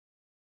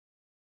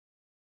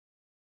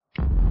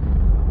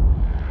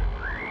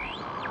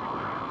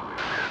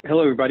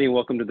Hello, everybody, and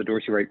welcome to the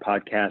Dorsey Wright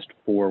podcast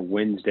for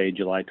Wednesday,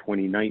 July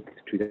 29th,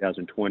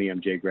 2020.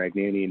 I'm Jay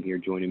Gragnani, and here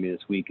joining me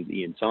this week is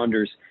Ian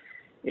Saunders.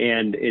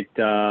 And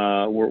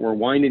we're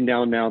winding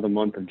down now the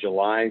month of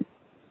July,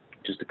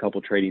 just a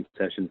couple trading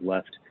sessions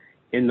left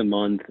in the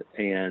month,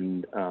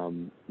 and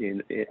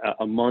in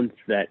a month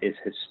that is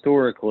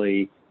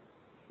historically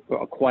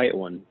a quiet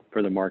one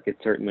for the market.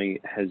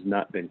 Certainly has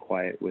not been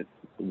quiet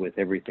with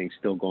everything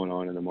still going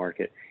on in the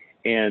market,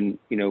 and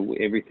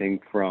everything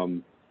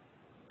from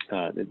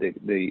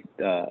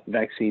the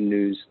vaccine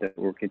news that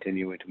we're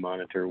continuing to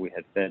monitor. We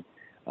had Fed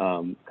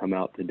come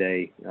out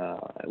today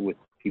with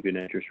keeping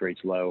interest rates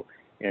low,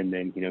 and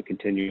then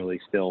continually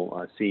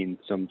still seeing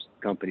some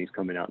companies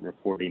coming out and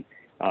reporting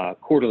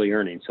quarterly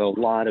earnings. So a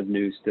lot of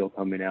news still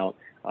coming out,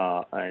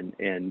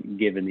 and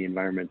given the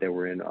environment that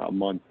we're in, a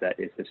month that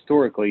is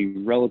historically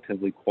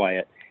relatively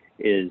quiet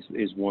is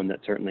one that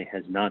certainly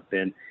has not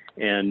been,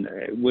 and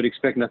would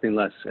expect nothing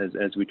less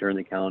as we turn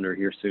the calendar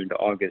here soon to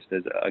August,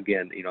 as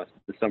again,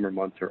 the summer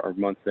months are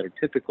months that are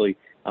typically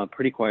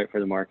pretty quiet for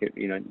the market.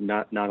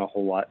 Not a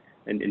whole lot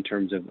in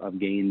terms of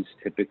gains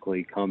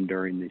typically come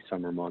during the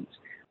summer months.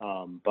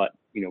 But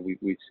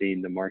we've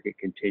seen the market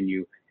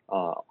continue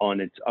on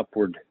its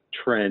upward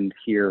trend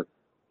here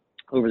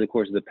over the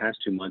course of the past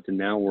 2 months, and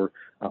now we're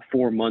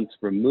 4 months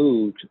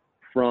removed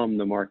from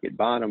the market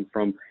bottom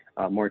from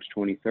March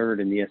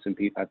 23rd, and the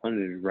S&P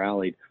 500 has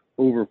rallied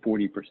over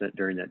 40%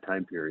 during that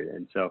time period.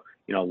 And so,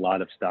 a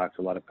lot of stocks,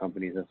 a lot of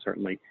companies have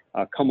certainly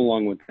come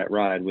along with that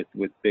ride, with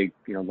big,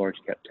 large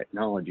cap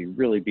technology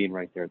really being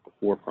right there at the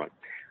forefront.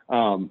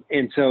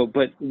 And so,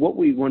 but what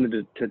we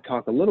wanted to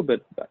talk a little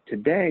bit about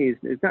today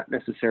is not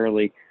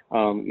necessarily,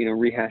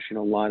 rehashing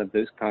a lot of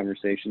those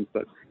conversations,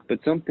 but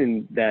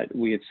something that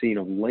we have seen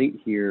of late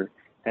here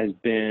has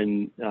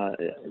been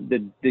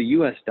the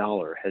U.S.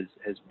 dollar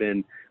has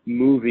been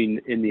moving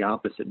in the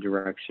opposite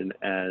direction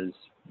as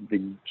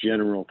the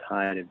general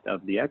tide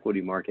of the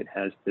equity market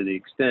has, to the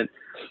extent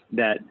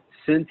that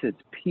since its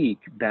peak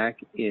back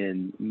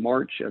in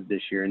March of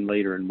this year and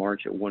later in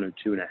March at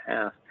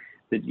 102.5,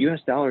 the U.S.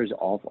 dollar is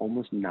off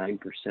almost 9%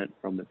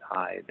 from its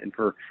high. And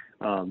for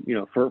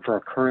a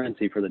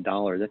currency, for the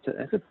dollar,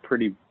 that's a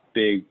pretty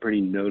big,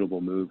 pretty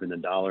notable move in the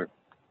dollar.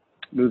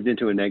 Moved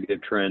into a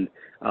negative trend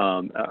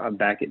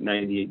back at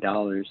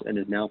 $98 and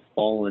has now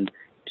fallen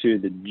to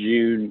the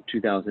June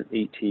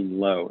 2018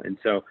 low. And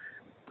so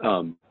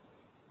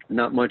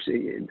not much,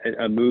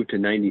 a move to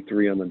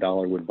 93 on the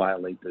dollar would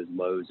violate those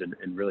lows,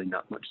 and really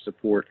not much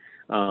support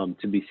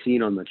to be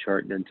seen on the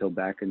chart until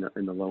back in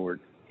the lower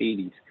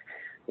 80s.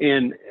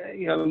 And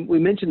we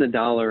mentioned the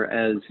dollar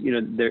as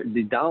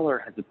the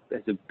dollar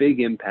has a big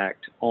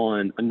impact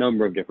on a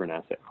number of different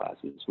asset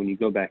classes. When you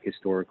go back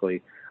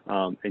historically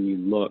and you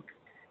look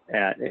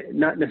at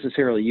not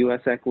necessarily U.S.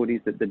 equities,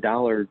 that the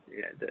dollar,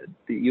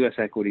 the U.S.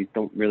 equities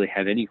don't really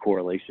have any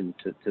correlation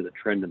to the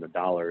trend in the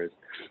dollar.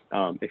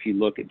 If you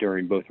look at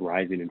during both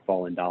rising and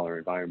falling dollar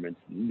environments,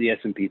 the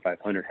S&P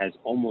 500 has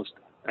almost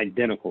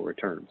identical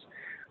returns,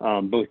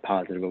 both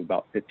positive of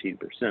about 15%.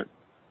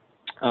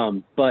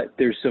 But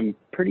there's some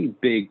pretty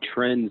big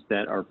trends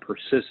that are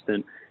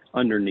persistent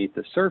underneath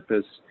the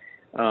surface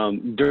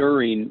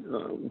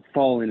during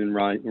falling and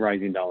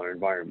rising dollar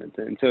environments.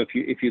 And so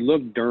if you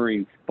look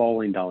during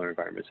falling dollar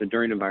environments, so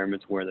during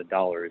environments where the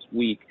dollar is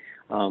weak,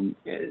 a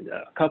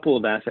couple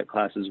of asset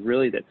classes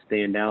really that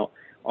stand out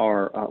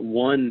are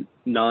one,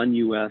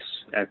 non-U.S.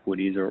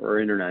 equities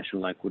or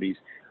international equities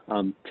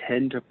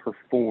tend to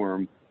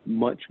perform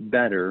much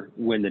better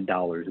when the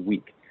dollar is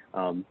weak.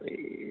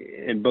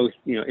 In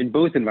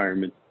both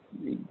environments,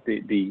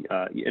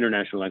 the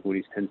international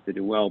equities tends to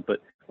do well,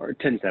 or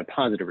tends to have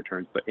positive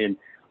returns. But in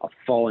a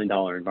falling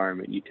dollar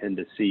environment, you tend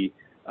to see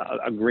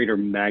a greater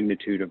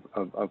magnitude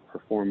of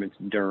performance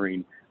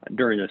during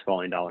those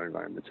falling dollar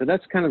environments. So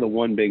that's kind of the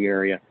one big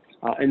area.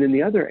 And then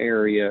the other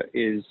area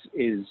is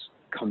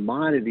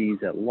commodities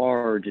at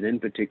large, and in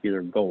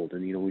particular gold.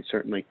 And we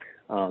certainly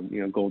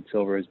gold,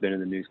 silver has been in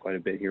the news quite a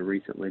bit here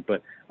recently,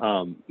 but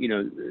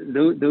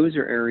those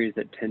are areas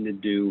that tend to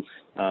do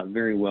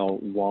very well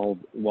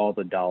while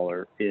the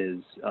dollar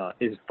is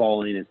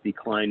falling, is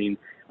declining,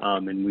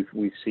 and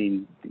we've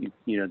seen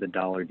the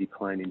dollar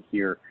declining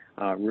here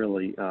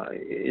really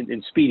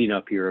and speeding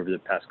up here over the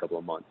past couple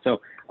of months. So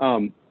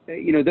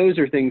those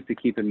are things to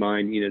keep in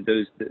mind.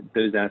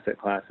 Those asset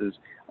classes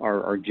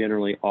are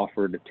generally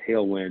offered a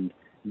tailwind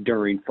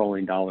during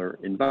falling dollar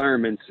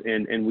environments,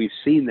 and we've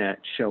seen that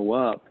show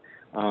up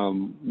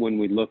when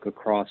we look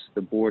across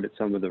the board at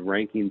some of the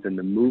rankings and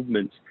the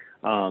movements,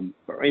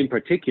 in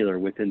particular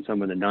within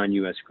some of the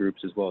non-U.S.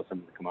 groups as well as some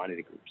of the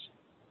commodity groups.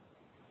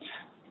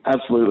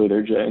 Absolutely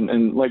there, Jay.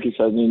 And like you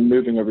said,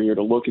 moving over here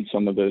to look at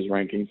some of those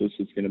rankings, this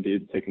is going to be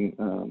taking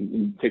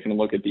a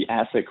look at the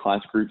asset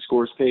class group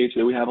scores page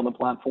that we have on the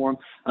platform.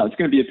 It's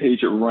going to be a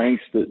page that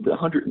ranks the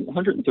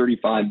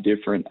 135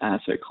 different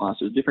asset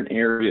classes, different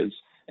areas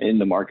in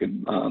the market,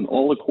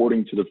 all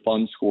according to the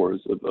fund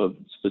scores of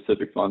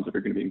specific funds that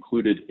are going to be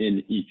included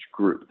in each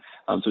group.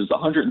 So there's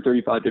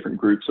 135 different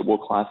groups that we'll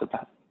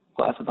classify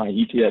classify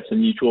ETFs and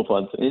mutual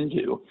funds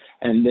into,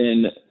 and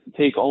then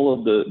take all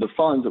of the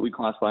funds that we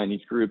classify in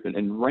each group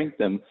and rank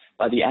them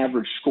by the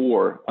average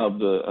score of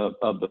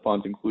the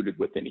funds included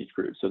within each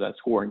group. So that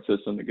scoring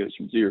system that goes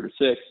from 0 to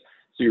 6,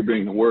 0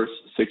 being the worst,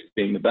 6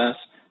 being the best.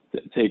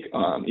 Take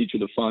each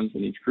of the funds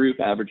in each group,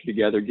 average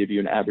together, give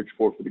you an average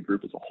score for the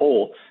group as a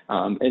whole.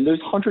 And those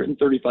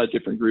 135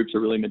 different groups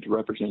are really meant to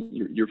represent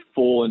your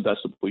full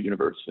investable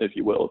universe, if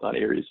you will, about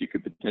areas you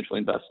could potentially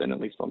invest in, at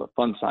least on the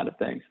fund side of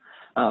things.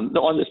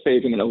 On this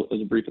page, I'm going to,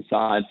 as a brief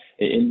aside,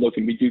 in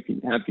looking, we do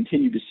have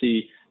continued to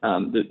see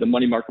the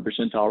money market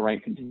percentile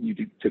rank continue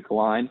to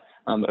decline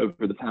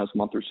over the past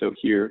month or so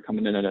here,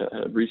 coming in at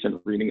a recent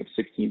reading of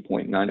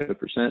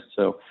 16.90%,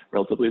 so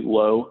relatively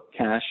low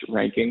cash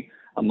ranking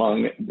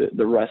among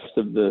the rest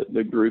of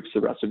the groups,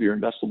 the rest of your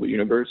investable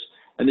universe.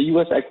 And the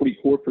U.S. equity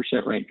core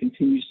percent rank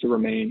continues to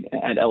remain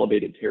at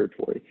elevated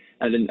territory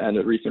at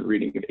a recent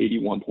reading of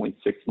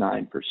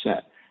 81.69%.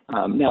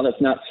 Now,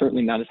 that's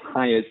certainly not as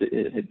high as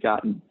it had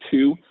gotten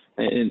to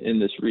in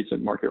this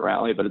recent market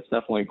rally, but it's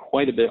definitely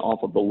quite a bit off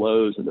of the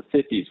lows in the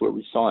 50s where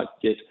we saw it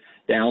get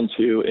down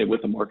to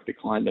with the market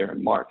decline there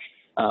in March.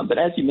 But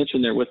as you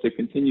mentioned there, with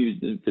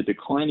the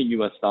declining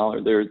U.S.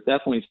 dollar, there's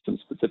definitely some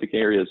specific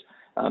areas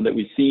that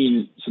we've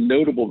seen some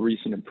notable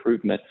recent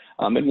improvement.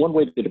 And one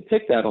way to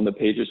depict that on the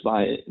page is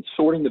by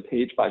sorting the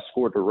page by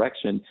score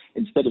direction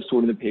instead of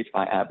sorting the page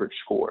by average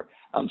score.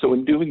 So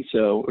in doing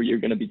so, you're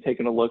going to be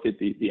taking a look at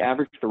the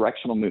average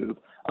directional move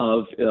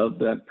of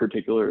that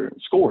particular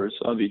scores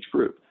of each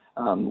group,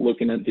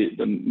 looking at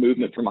the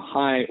movement from a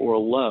high or a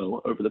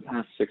low over the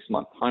past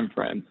 6-month time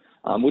frame,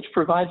 which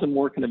provides a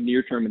more kind of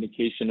near-term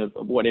indication of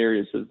what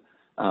areas have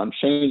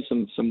showing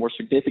some more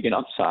significant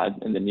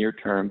upside in the near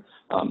term,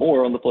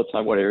 or on the flip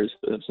side, what areas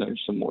have shown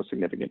some more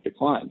significant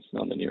declines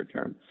on the near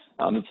term.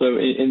 And so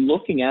in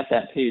looking at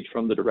that page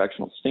from the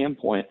directional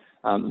standpoint,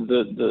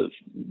 the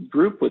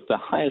group with the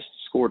highest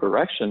score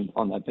direction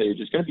on that page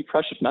is going to be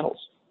precious metals.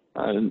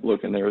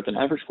 Looking there with an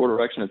average score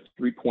direction of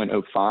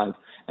 3.05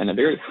 and a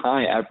very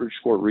high average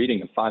score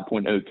reading of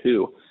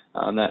 5.02.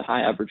 That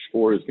high average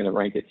score is going to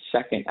rank it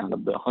second out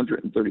of the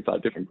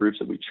 135 different groups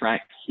that we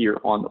track here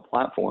on the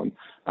platform.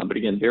 But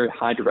again, very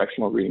high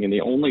directional reading, and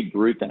the only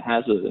group that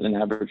has an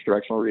average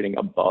directional reading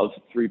above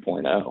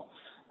 3.0.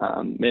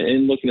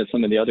 And looking at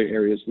some of the other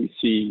areas we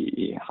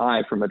see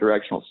high from a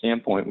directional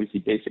standpoint, we see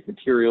basic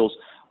materials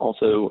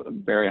also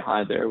very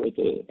high there with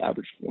an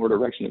average score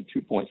direction of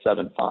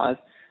 2.75.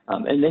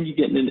 And then you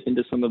get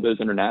into some of those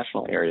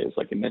international areas,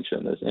 like you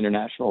mentioned, those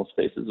international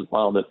spaces as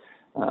well that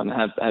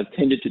have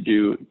tended to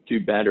do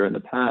better in the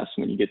past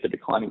when you get the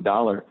declining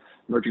dollar.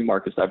 Emerging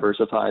markets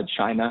diversified.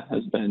 China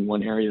has been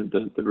one area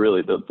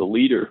really the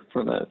leader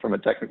from a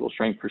technical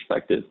strength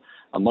perspective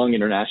among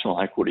international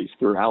equities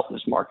throughout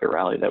this market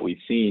rally that we've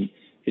seen,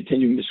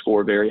 continuing to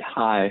score very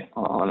high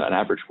on an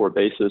average score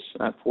basis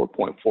at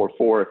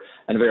 4.44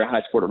 and a very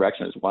high score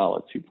direction as well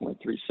at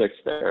 2.36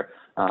 there.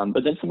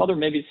 But then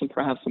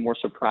perhaps some more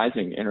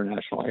surprising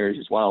international areas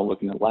as well,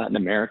 looking at Latin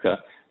America,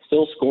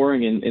 still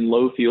scoring in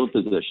low field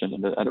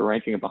position at a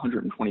ranking of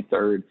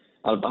 123rd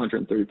out of the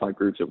 135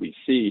 groups that we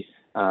see,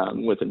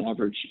 with an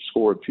average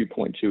score of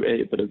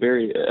 2.28, but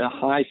a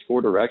high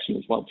score direction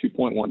as well,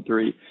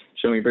 2.13,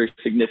 showing a very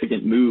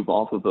significant move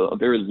off of a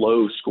very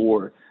low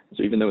score.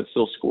 So even though it's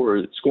still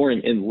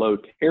scoring in low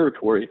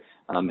territory,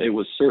 it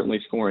was certainly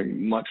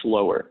scoring much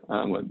lower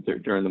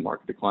during the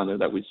market decline there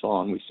that we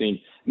saw. And we've seen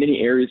many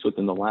areas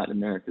within the Latin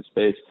America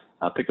space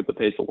pick up the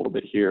pace a little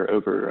bit here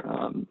over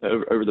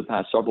the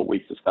past several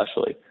weeks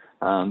especially.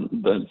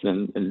 But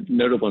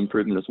notable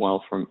improvement as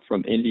well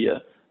from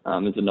India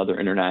is another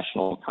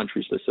international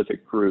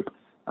country-specific group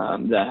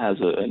that has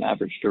an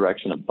average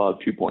direction above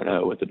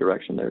 2.0 with a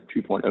direction there of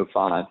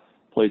 2.05.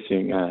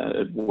 Placing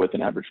with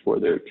an average score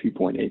there of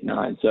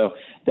 2.89. So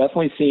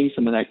definitely seeing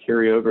some of that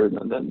carryover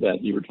that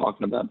you were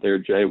talking about there,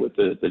 Jay, with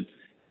the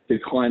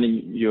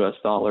declining U.S.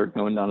 dollar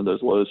going down to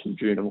those lows from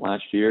June of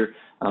last year.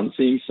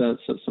 Seeing some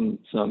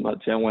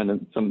tailwind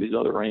in some of these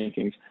other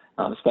rankings,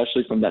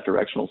 especially from that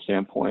directional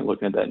standpoint,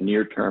 looking at that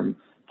near-term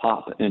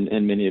pop in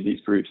many of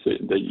these groups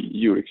that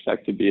you would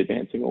expect to be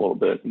advancing a little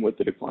bit with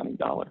the declining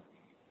dollar.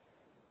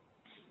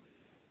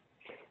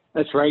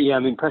 That's right. Yeah, I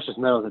mean, precious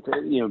metals,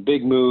 it's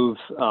big move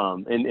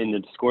in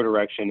the score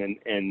direction,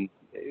 and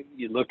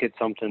you look at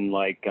something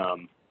like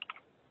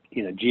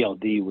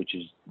GLD, which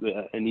is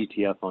an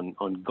ETF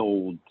on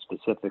gold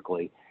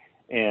specifically,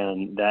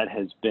 and that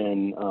has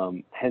been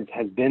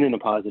in a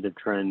positive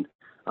trend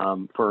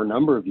for a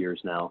number of years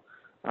now.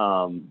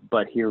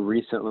 But here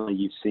recently,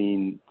 you've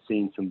seen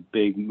some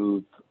big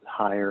move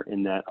higher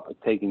in that,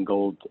 taking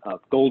gold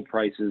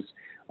prices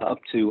up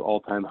to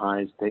all-time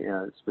highs,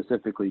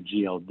 specifically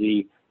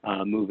GLD.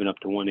 Moving up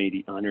to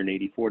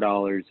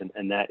 $184,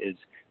 and that is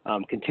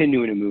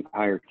continuing to move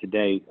higher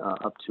today,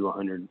 up to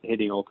 100,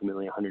 hitting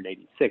ultimately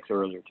 186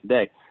 earlier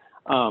today.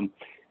 And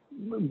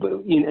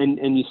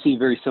you see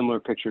very similar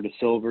picture to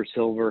silver.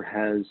 Silver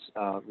has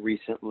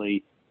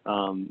recently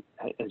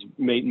has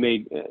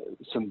made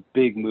some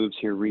big moves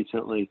here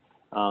recently,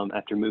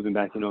 after moving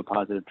back into a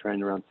positive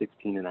trend around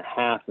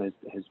 16.5,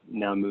 has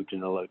now moved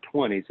into the low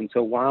 20s. And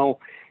so while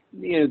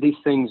these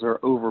things are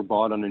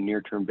overbought on a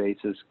near-term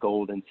basis,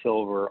 gold and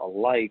silver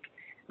alike,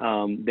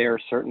 there are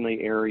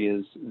certainly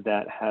areas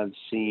that have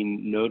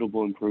seen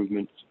notable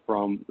improvements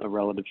from a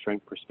relative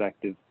strength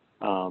perspective.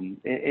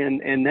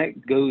 And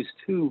that goes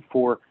too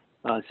for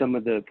some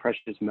of the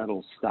precious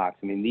metals stocks.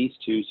 I mean, these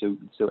two,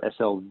 so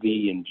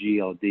SLV and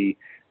GLD,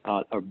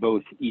 are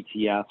both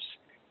ETFs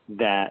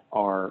that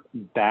are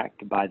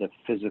backed by the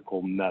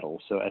physical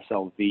metal. So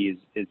SLV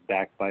is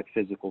backed by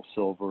physical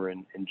silver,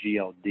 and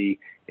GLD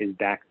is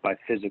backed by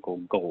physical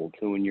gold.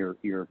 So when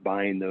you're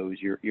buying those,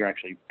 you're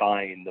actually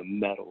buying the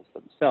metals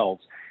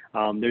themselves.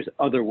 There's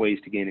other ways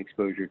to gain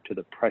exposure to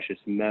the precious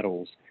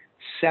metals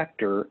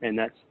sector, and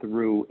that's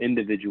through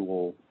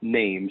individual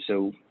names.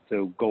 So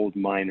gold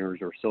miners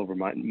or silver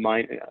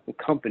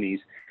companies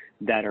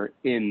that are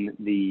in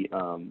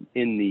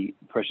the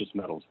precious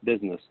metals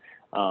business.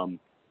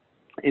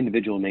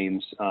 Individual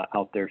names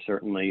out there,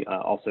 certainly.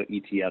 Also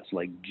ETFs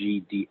like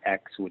GDX,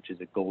 which is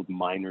a gold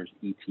miners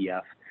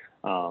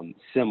ETF.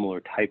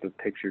 Similar type of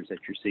pictures that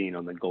you're seeing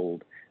on the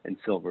gold and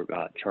silver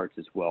charts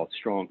as well.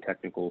 Strong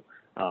technical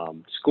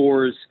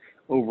scores.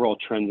 Overall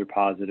trends are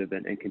positive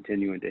and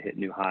continuing to hit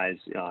new highs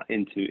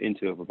into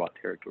overbought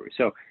territory.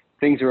 So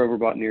things are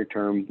overbought near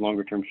term,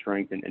 longer term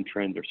strength, and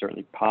trends are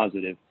certainly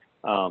positive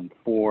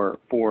for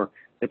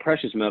the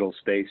precious metal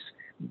space.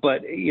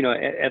 But,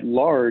 at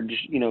large,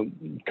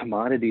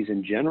 commodities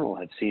in general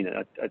have seen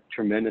a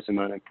tremendous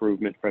amount of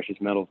improvement. Precious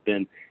metal's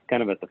been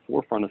kind of at the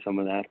forefront of some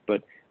of that.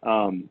 But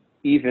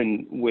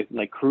even with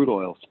like crude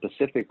oil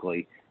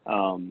specifically,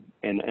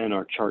 and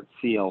our chart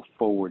CL /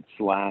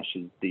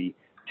 is the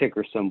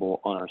ticker symbol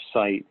on our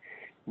site,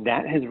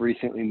 that has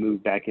recently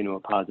moved back into a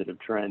positive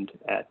trend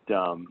at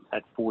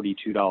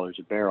 $42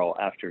 a barrel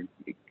after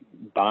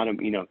bottom,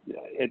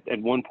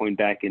 at one point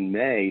back in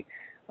May,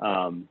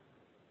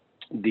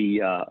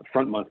 the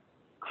front month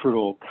crude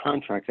oil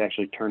contracts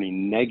actually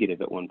turning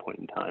negative at one point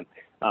in time.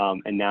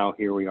 And now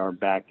here we are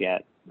back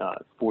at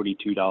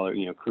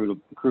 $42,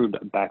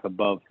 crude back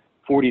above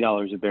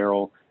 $40 a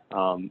barrel.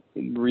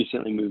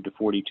 Recently moved to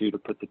 42 to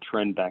put the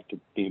trend back to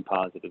being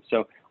positive.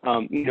 So,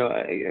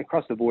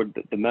 across the board,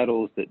 the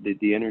metals,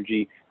 the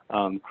energy,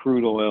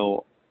 crude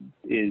oil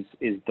is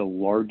the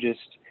largest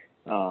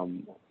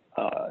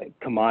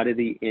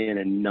commodity in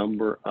a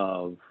number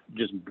of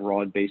just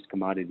broad-based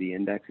commodity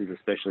indexes,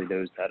 especially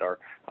those that are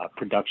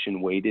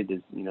production weighted.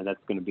 That's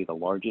going to be the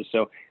largest.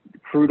 So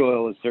crude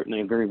oil is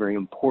certainly a very, very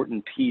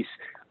important piece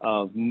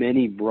of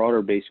many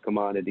broader-based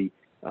commodity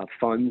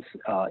funds,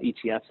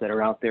 ETFs that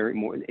are out there,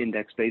 more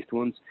index-based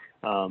ones.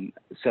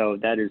 So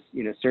that is,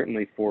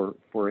 certainly for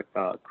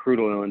crude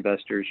oil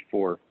investors,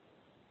 for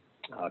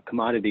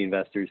commodity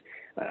investors,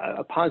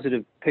 a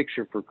positive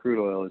picture for crude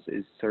oil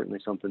is certainly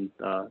something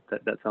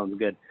that sounds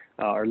good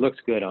or looks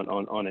good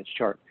on its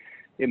chart.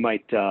 It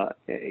might, but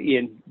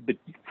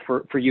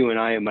for you and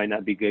I, it might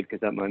not be good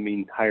because that might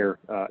mean higher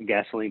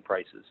gasoline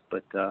prices.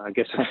 But I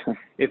guess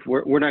if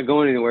we're not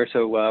going anywhere,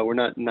 so we're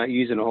not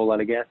using a whole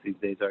lot of gas these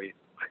days, are you?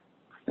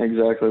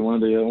 Exactly. One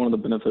of the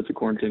benefits of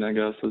quarantine, I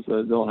guess, is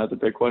that they'll have to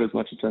pay quite as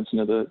much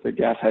attention to the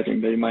gas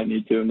hedging they might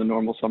need to in the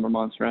normal summer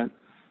months, right?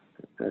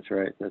 That's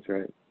right.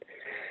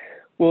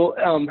 Well,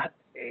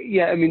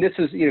 yeah, I mean, this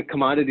is,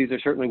 commodities are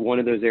certainly one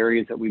of those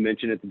areas that we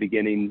mentioned at the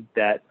beginning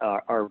that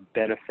are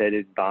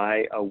benefited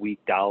by a weak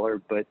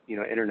dollar. But,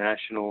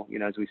 international,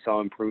 as we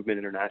saw improvement,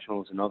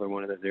 international is another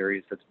one of those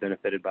areas that's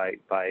benefited by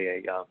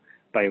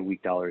a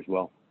weak dollar as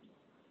well.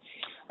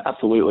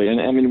 Absolutely.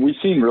 And I mean, we've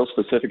seen real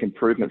specific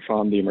improvement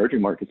from the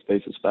emerging market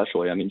space,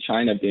 especially. I mean,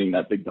 China being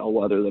that big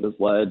bellwether that has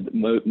led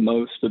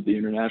most of the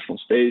international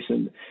space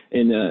and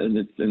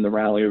in the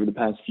rally over the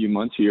past few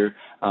months here,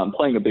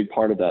 playing a big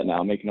part of that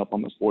now, making up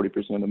almost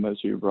 40% of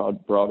most of your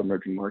broad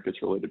emerging markets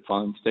related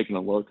funds. Taking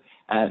a look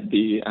at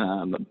the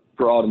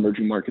broad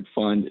emerging market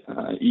fund,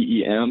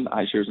 EEM,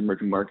 iShares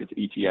Emerging Markets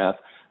ETF,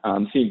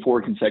 seeing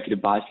 4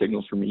 consecutive buy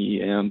signals from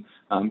EEM,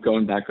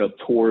 going back up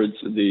towards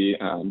the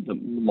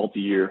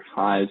multi-year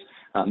highs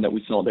that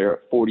we saw there at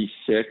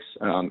 46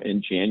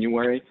 in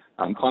January,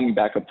 climbing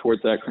back up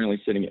towards that,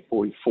 currently sitting at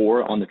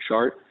 44 on the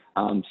chart,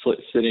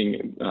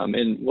 sitting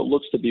in what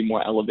looks to be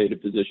more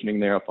elevated positioning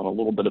there, up on a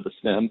little bit of a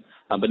stem,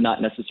 but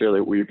not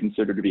necessarily what you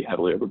consider to be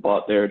heavily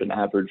overbought there, at an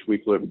average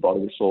weekly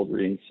overbought oversold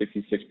reading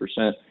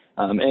 66%.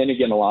 And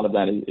again, a lot of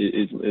that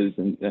is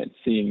in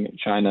seeing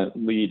China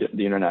lead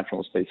the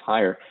international space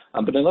higher.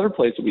 But another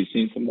place that we've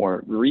seen some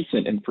more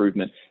recent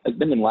improvement has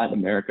been in Latin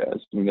America,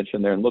 as we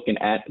mentioned there, and looking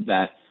at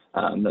that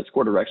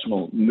score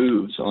directional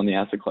moves on the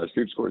asset class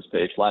group scores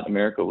page. Latin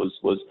America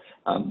was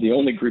the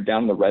only group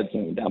down in the red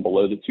zone, down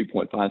below the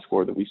 2.5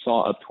 score that we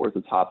saw up towards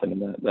the top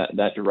end of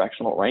that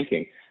directional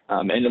ranking.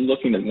 And then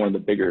looking at one of the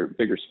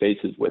bigger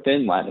spaces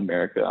within Latin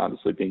America,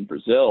 obviously being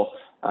Brazil,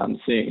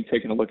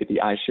 taking a look at the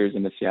iShares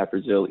MSCI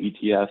Brazil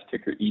ETF,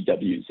 ticker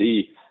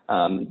EWZ,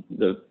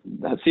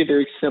 I see a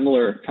very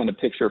similar kind of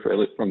picture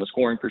from a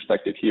scoring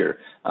perspective here.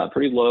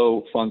 Pretty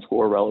low fund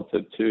score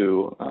relative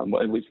to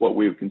at least what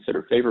we would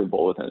consider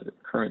favorable, with a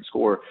current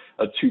score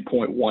of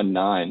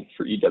 2.19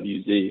 for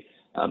EWZ.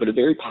 But a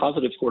very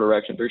positive score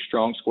direction, very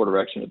strong score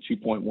direction of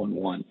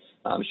 2.11,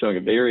 showing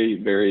a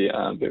very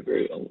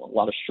a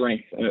lot of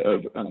strength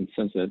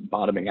since it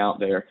bottoming out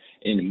there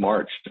in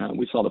March.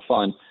 We saw the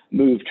fund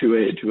move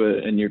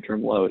to a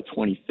near-term low at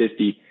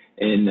 2050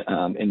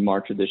 in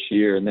March of this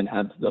year, and then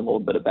had a little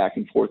bit of back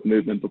and forth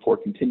movement before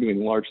continuing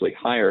largely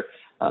higher.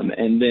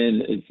 And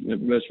then it's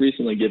most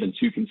recently given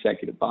 2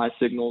 consecutive buy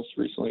signals,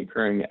 recently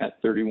occurring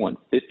at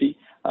 3150.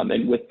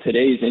 And with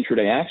today's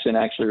intraday action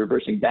actually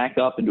reversing back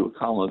up into a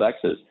column of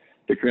X's,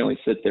 they currently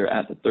sit there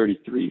at the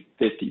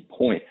 3350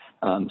 point.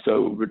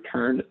 So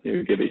return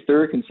to give a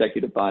third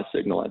consecutive buy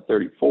signal at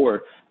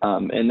 34,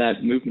 and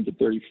that movement to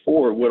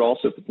 34 would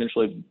also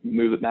potentially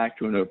move it back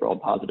to an overall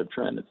positive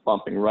trend. It's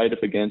bumping right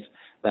up against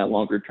that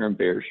longer term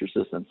bearish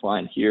resistance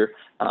line here.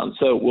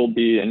 So it will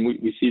be, and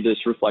we see this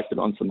reflected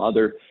on some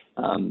other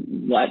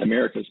Latin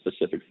America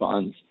specific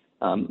funds.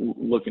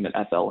 Looking at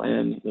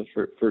FLN, the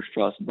First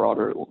Trust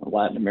broader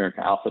Latin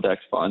America AlphaDex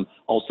fund,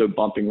 also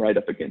bumping right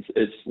up against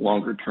its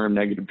longer term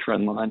negative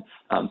trend line.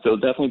 So it'll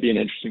definitely be an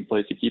interesting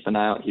place to keep an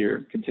eye out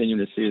here,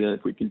 continuing to see that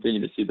if we continue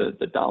to see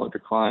the dollar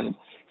decline, and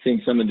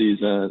seeing some of these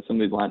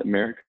Latin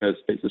America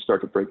spaces start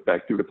to break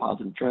back through to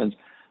positive trends,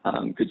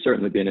 could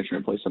certainly be an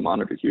interesting place to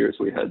monitor here as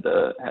we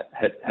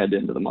head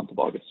into the month of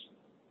August.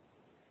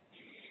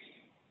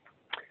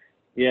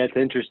 Yeah, it's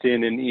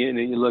interesting, and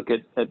you look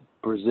at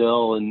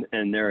Brazil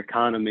and their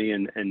economy,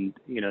 and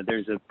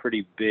there's a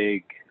pretty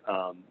big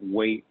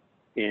weight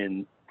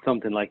in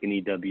something like an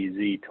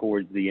EWZ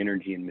towards the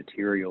energy and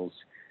materials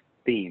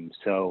theme.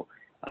 So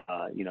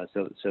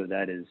so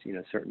that is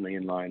certainly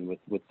in line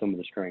with some of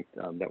the strength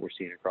that we're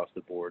seeing across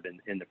the board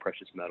in the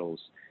precious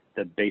metals,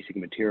 the basic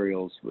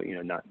materials. We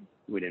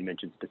didn't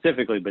mention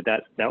specifically, but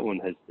that one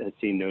has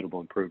seen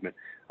notable improvement.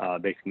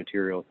 Basic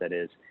materials, that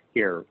is,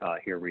 here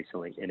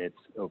recently in its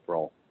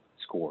overall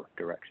score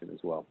direction as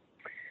well.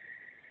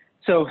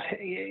 So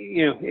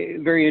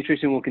very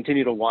interesting. We'll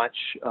continue to watch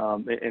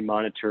and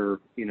monitor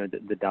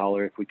the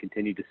dollar. If we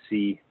continue to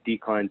see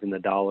declines in the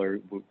dollar,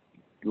 we're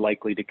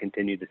likely to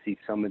continue to see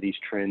some of these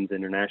trends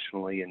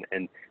internationally and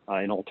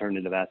in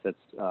alternative assets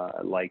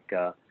like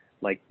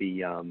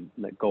the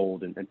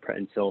gold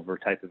and silver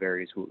type of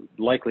areas. We're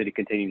likely to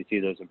continue to see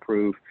those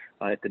improve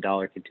if the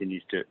dollar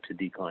continues to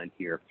decline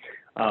here.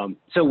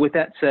 So with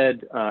that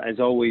said, as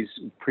always,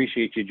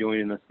 appreciate you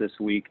joining us this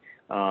week.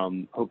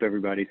 Hope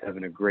everybody's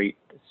having a great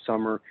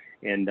summer,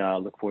 and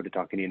look forward to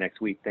talking to you next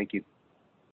week. Thank you.